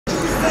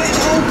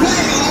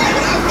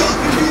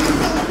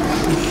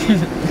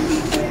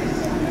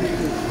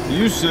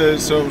You said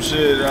some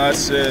shit, I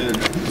said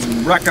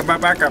raka ba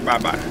baka ba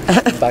ba.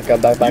 Baka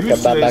ba baka You ba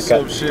said baka.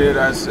 some shit,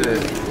 I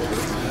said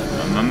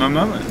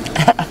no.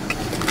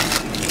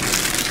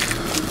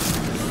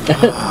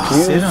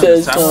 You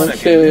said some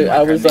shit.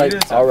 I was like,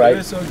 all right. I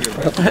was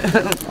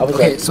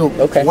Okay, like, so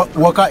okay.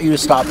 what got you to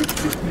stop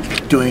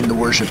doing the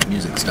worship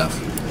music stuff?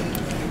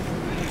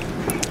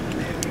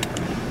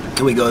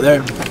 Can we go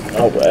there?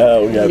 Oh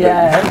well,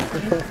 yeah.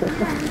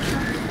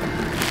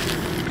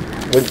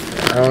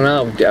 I don't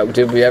know.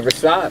 Did we ever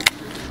stop?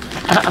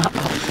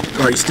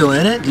 Are you still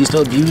in it? Do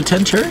you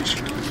attend church?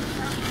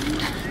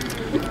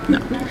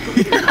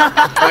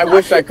 I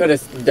wish I could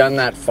have done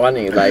that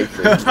funny, like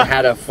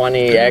had a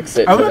funny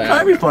exit I to wasn't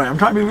trying to that. be funny. I'm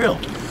trying to be real.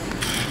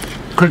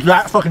 Cause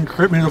that fucking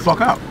creeped me the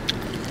fuck out.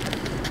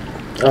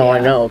 Oh, I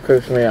know. It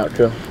creeps me out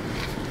too.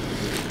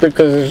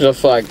 Because it's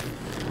just like,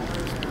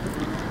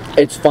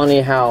 it's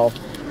funny how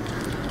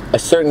a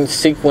certain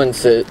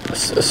sequence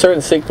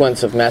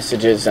of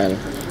messages, and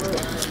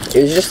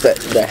it was just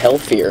the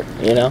healthier,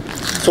 you know.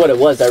 That's what it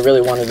was. I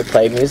really wanted to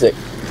play music,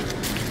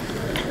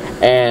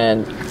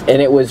 and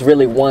it was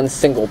really one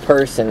single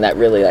person that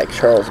really like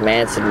Charles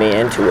Manson me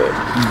into it.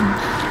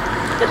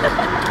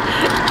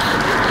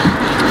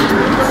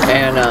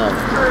 And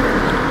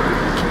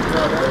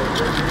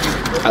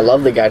I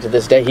love the guy to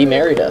this day. He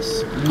married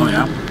us. Oh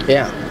yeah.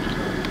 Yeah.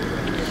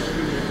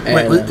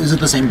 Wait, And, is it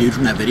the same dude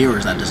from that video, or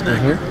is that just an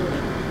actor?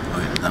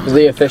 Okay, that was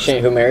the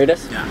officiant who married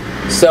us? Yeah.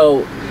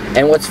 So,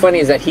 and what's funny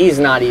is that he's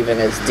not even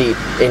as deep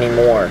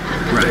anymore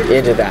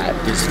into that.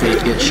 Does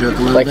fate get shook a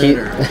little Like bit?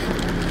 Or?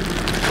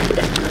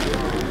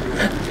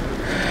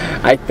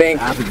 I think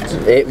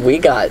we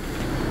got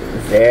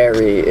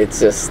very,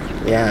 it's just,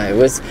 yeah, it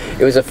was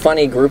a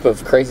funny group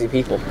of crazy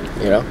people,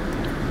 you know?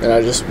 And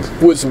I just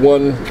was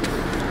one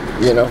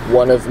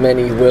of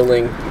many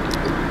willing,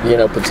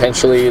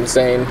 potentially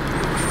insane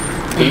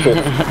people.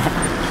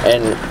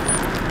 And,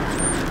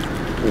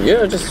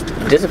 just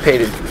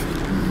dissipated.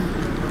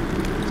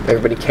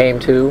 Everybody came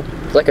to,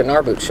 it's like a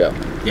Gnarboots show.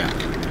 Yeah.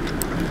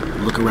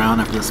 Look around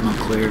after the smoke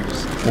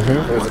clears.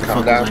 What the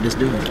fuck was I just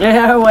doing?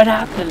 Yeah, what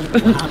happened?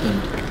 What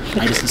happened?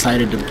 I just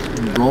decided to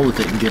roll with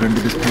it and get under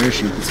this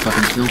parachute that's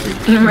fucking filthy.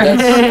 I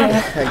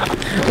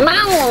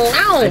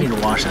need to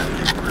wash that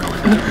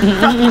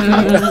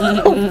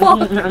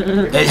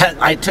thing.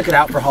 I took it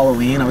out for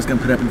Halloween. I was gonna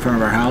put it up in front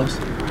of our house.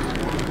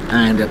 And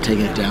I ended up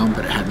taking it down,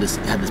 but it had this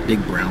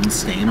big brown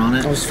stain on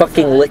it. I was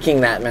fucking licking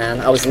that, man.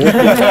 I was licking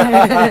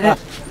that.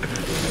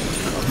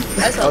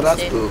 That's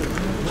cool.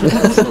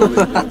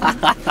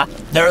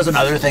 There was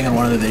another thing in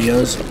one of the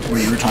videos where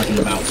you were talking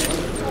about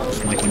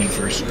like when you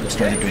first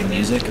started doing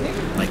music,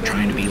 like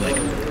trying to be like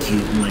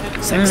cute and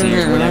like sexy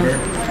or whatever,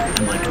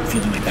 and like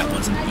feeling like that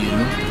wasn't you.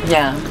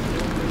 Yeah.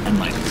 And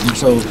like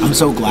I'm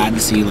so glad to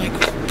see like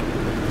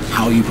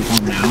how you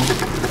perform now,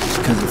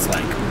 because it's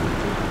like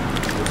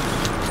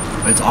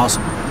it's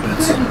awesome.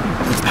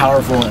 It's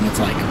powerful and it's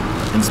like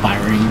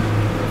inspiring,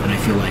 and I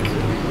feel like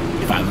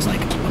if I was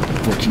like a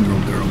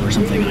 14-year-old girl or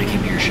something and I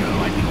came to your show,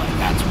 I'd be like,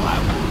 that's what I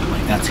want.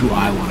 Like that's who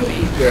I want to be.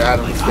 You're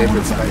Adam's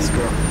favorite Spice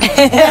Girl.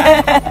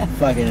 Yeah,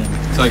 fucking.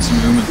 It's like some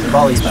Uma Thurman.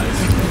 Bali Spice.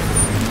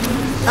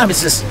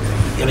 It's just,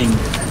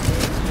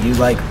 you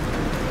like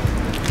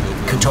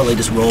could totally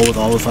just roll with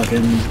all the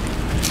fucking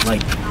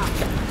like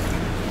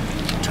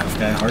tough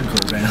guy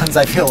hardcore bands.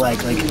 I feel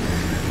like I think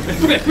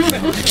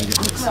it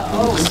looks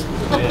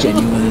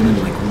genuine and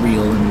like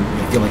real, and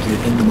I feel like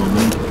you're in the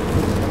moment.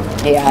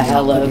 Yeah, I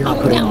love. You're not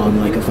putting on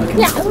like a fucking.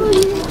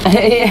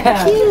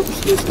 Yeah.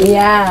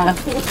 Yeah.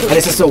 And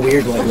it's just so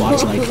weird to like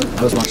watch. Like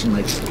I was watching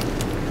like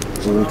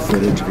old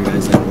footage of you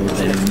guys like old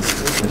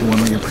bands, like the one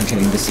where you're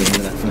pretending to sing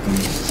to that fucking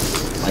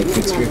light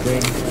fixture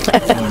thing,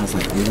 and I was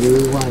like,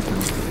 ooh, what the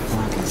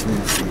fuck is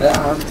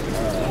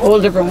this? Whole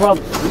different world.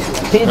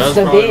 It's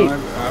so deep. I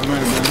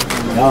might have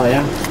been. Oh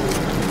yeah.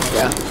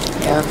 Yeah.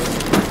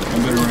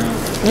 I've been around.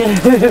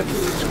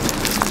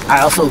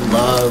 I also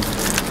love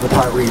the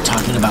part where you're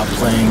talking about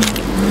playing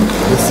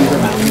with Cedar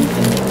Mountain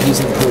and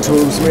using a Pro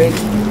Tools rig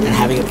and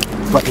having it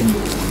fucking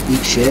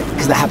eat shit,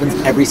 because that happens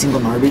every single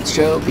Gnarboots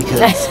show, because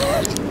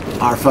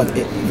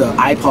the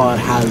iPod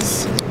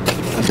has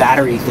a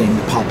battery thing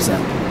that pops up.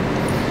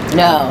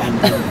 No.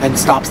 And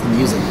stops the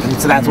music, and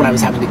so that's what I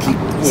was having to keep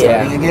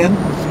starting again.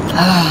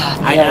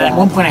 At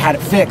one point I had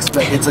it fixed,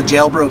 but it's a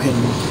jailbroken,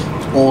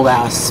 old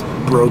ass,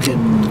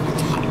 broken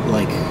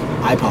like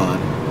iPod.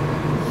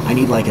 I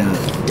need like a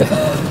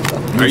different.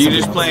 Are you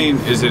just playing?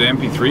 Is it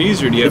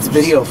MP3s or do you have? It's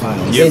video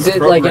files. You have Is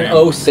it like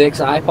an 06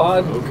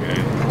 iPod? Okay.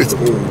 It's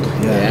old.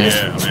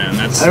 Yeah, man.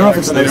 That's. I don't know if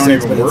it's an they don't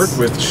 06, even but work it's-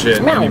 with shit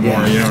anymore.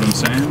 Yeah. You know what I'm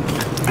saying?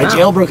 I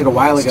jailbroke it a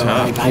while ago.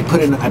 tough. I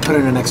put in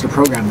an extra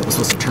program that was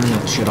supposed to turn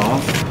that shit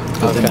off,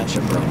 but then that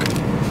shit broke.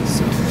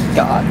 So,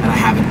 God. and I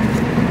haven't.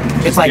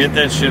 It's like Get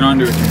that shit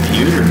onto a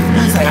computer.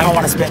 it's like I don't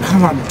want to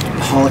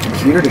haul a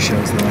computer to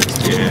shows though.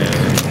 Yeah.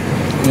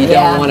 You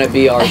don't want to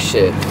be our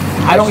shit.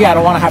 I don't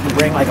want to have to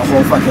bring like a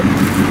whole fucking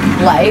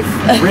Life.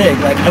 rig.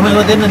 Like I mean,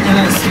 then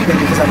it's stupid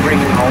because I'm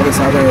bringing all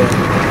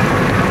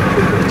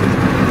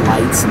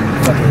lights and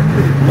fucking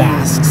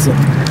masks and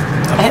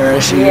a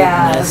parachute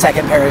and a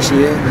second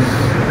parachute.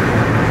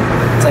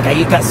 It's like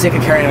I got sick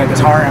of carrying a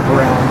guitar amp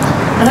around.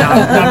 Now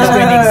I'm just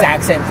doing the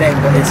exact same thing,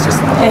 but it's just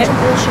a bunch of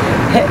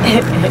bullshit.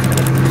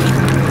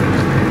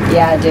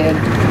 Yeah, dude.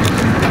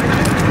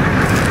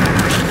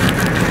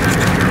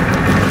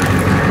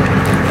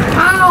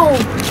 Ow!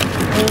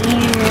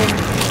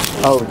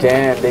 Oh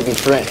damn, they be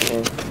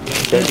threatening.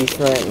 They be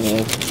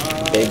threatening.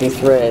 They be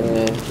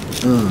threatening.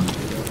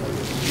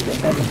 They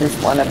better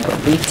just want a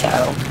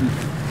burrito.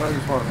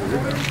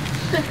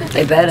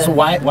 They better. So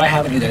why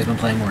haven't you guys been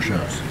playing more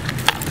shows?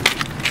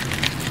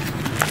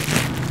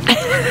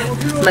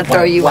 I'm gonna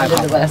throw you under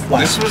the bus.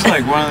 This was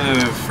like one of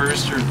the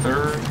first or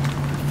third,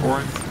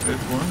 fourth,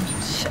 fifth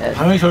ones. Shit.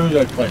 How many shows have you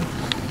guys played?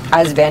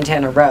 I was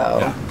Vantana Row.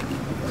 Yeah.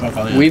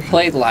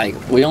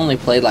 We only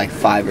played like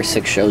 5 or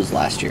 6 shows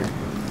last year.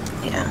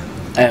 Yeah.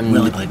 And We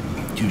only played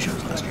 2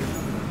 shows last year.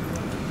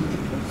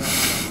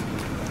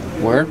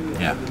 where?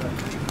 Yeah.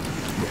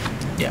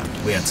 Yeah,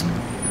 we had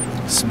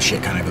some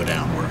shit kind of go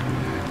down where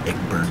it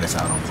burned us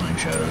out on playing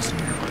shows, and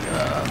we were like,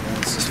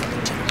 let's just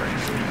fucking take a break.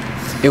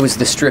 It was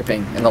the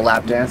stripping and the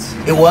lap dance.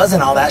 It was,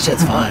 and all that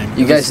shit's fine.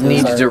 You guys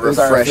needed to It was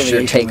our refresh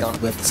your affiliation take on.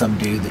 with some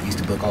dude that used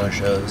to book all our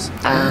shows.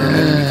 Kind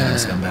of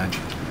scumbag.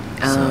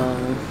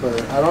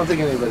 But I don't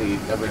think anybody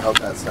ever held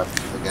that stuff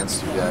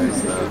against you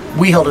guys, though.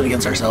 We held it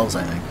against ourselves,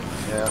 I think.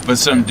 Yeah. But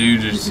some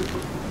dude just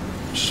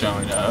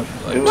showing up.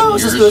 Like, No,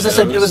 it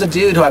was a a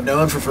dude who I've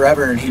known for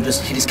forever, and he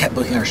just kept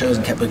booking our shows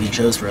and kept booking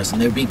shows for us,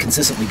 and they would be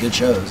consistently good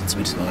shows, and so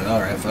we just go like,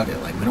 all right, fuck it,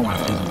 like we don't want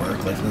to do the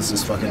work, like let's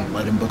just fucking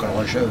let him book all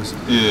our shows.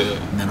 Yeah.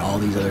 And then all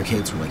these other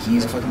kids were like,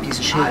 he's a fucking piece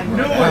of shit. And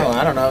we're like, well,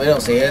 I don't know, they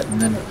don't see it,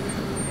 and then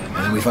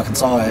we fucking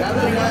saw it, and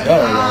then we were like,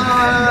 oh,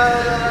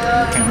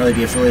 well, can't really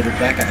be affiliated with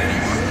that guy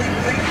anymore.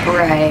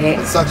 Right.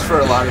 It sucks for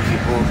a lot of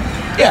people.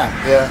 Yeah.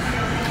 Yeah.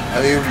 I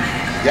mean,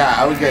 yeah,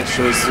 I would get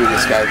shows through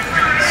this guy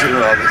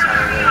sooner all the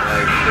time.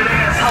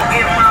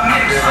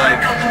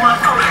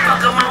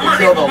 And we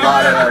filled a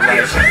lot of that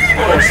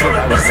bullshit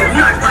that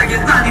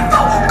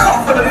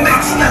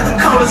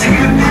was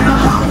going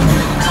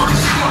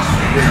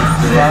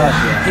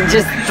And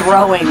just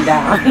throwing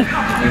down.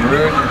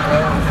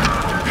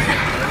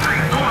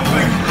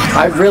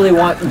 I really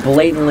want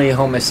blatantly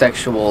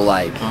homosexual,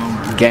 like,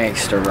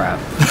 gangster rap.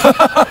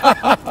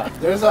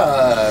 There's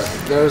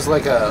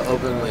like a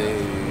openly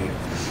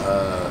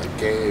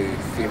gay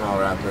female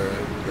rapper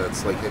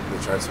that's like hitting the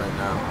charts right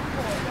now.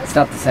 It's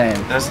not the same.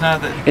 That's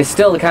not the. It's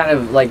still kind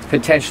of like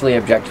potentially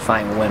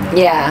objectifying women.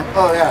 Yeah.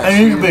 Oh yeah, I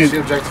need to be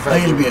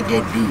a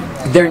gay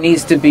dude. There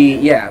needs to be,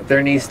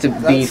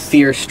 be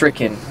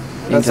fear-stricken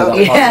into the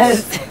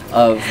Yes. hearts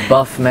of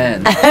buff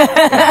men,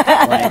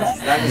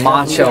 like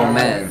macho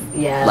men.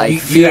 Yeah. Like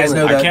You guys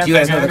know I the can't do you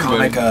guys think know of the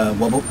comic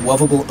anybody.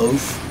 Lovable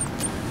Oaf?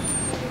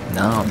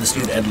 No. This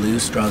dude Ed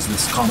Luce draws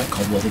this comic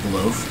called Lovable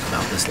Oaf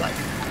about this like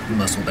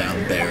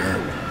muscle-bound bear,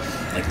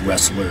 like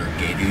wrestler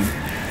gay dude.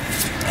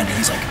 And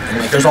he's like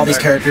there's all these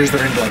characters that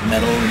are into like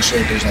metal and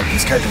shit. There's like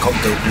this character called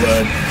Goat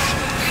Blood.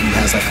 He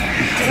has like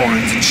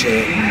horns and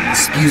shit, and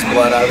spews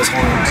blood out of his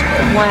horns.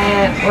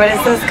 What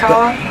is this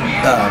called?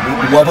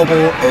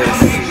 Lovable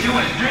Oaf.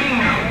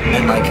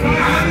 And like,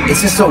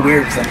 it's just so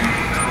weird because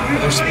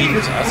There's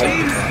speakers outside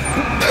the car.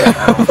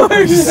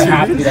 they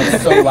have to be like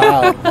so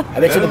loud. I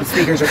bet you the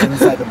speakers are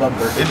inside the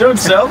bumper. It don't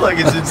sound like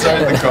it's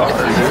inside the car.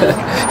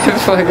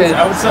 Fucking,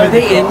 outside are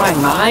they the in car.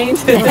 my mind?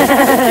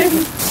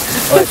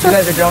 Alright, so you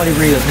guys are drawing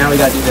burritos. Now we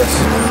gotta do this.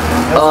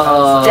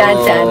 Oh. Dun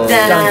dun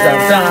dun. Dun dun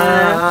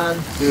dun.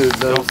 Dude,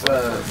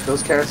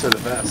 those carrots are the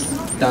best.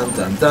 Dun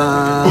dun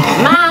dun.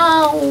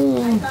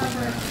 Mow.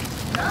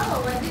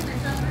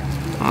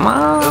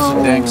 That's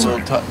a dang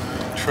old truck.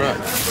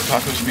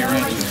 Tacos Be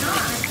Ranch.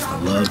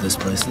 I love this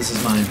place. This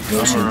is my I'm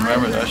go-to. gonna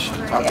remember that shit.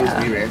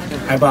 Tacos Be Ranch.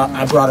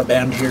 I brought a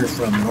band here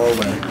from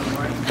Norway.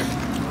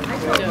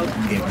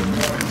 Gave them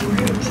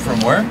burritos. From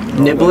where?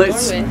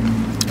 Niblets?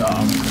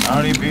 I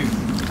don't eat beef.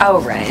 Oh,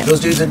 right. Those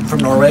dudes from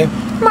Norway,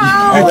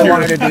 all they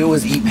wanted to do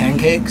was eat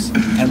pancakes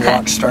and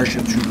watch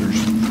Starship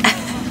Troopers.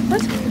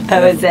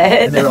 That was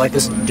And it. they were like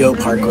this dope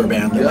hardcore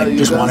band that like, you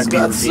just guys wanted to be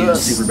got received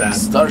super bad.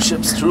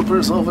 Starship's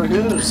Troopers over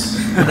here.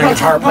 And their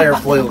guitar player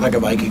fully looked like a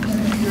Viking.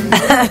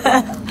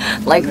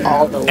 Like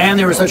all the. And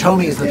they were such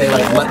homies that they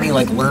like let me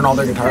like learn all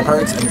their guitar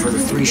parts. And for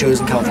 3 shows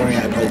in California,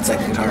 I played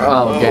second guitar.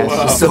 Oh, It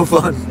was so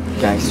fun.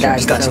 Gangster. I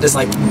just got to just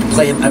like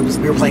play.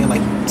 We were playing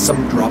like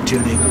some drop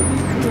tuning.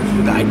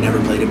 I'd never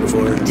played it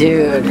before. It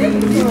Dude. was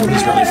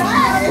really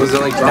fun. Was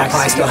it like Back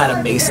when I still had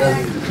a Mesa.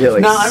 Yeah,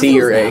 like I C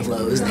think or it A. was that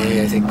low. It was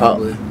A, I think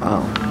probably.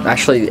 Oh.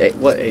 Actually,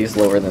 what A is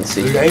lower than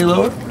C? Is A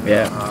lower?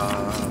 Yeah.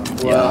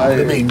 Well,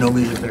 they make no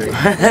music there.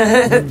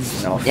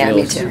 No, Yeah,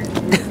 me feels. too.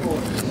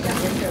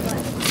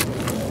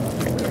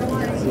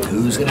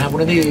 Who's gonna have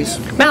one of these?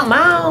 Mow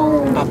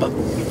mow. Papa.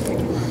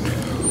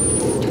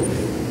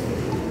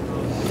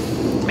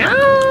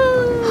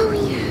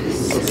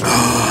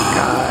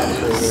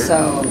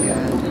 So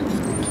good.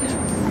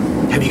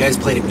 Have you guys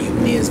played at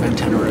Mutiny as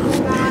Vantana Row?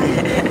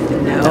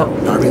 No.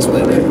 Gnarboots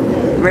played it.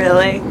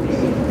 Really?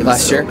 It was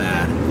Last so year?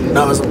 bad.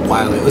 No, it was a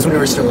while. It was when we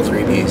were still a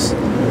 3-piece,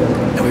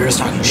 and we were just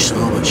talking so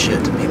much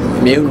shit to people.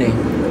 Like, Mutiny.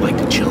 Like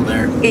to chill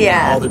there.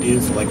 Yeah. All the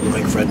dudes were like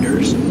friend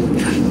Durst.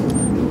 Mutiny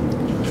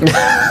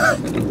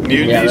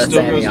Yeah, that's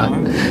still goes Antioch.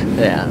 on?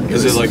 Yeah.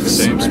 Is it like the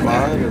same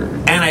spot? Or?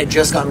 And I had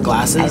just gotten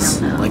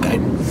glasses. Like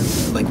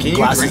Can you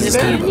glasses bring is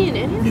it kind of a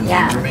in? new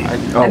Yeah. thing for me.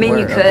 I mean,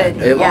 you could.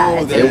 Yeah.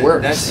 It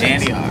works. That's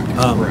Antioch.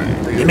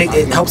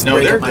 It helps No,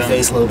 break they're up my done.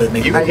 face a little bit.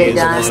 Make You it Are they can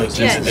done? use those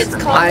Yeah, in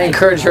different I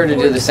encourage her to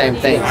do the same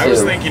thing too. I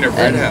was thinking of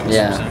Red And- House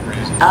Yeah. for some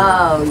reason.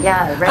 Oh,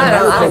 yeah. Red I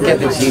House don't is get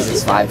the like-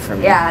 Jesus vibe from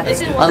me. Yeah.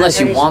 Unless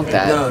you want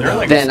that,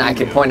 No. then I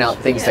could point out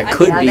things that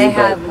could Yeah, be, they but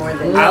have more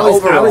than I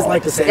always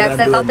like to say Yeah, that because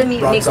I I'm thought the doing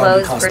mutiny Rob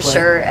Zombie closed for cosplay.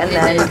 sure, and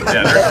then but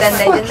then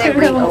didn't they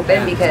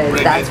reopen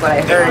because that's what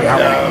I heard.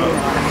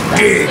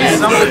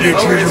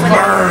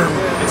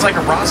 It's like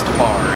a Rasta bar.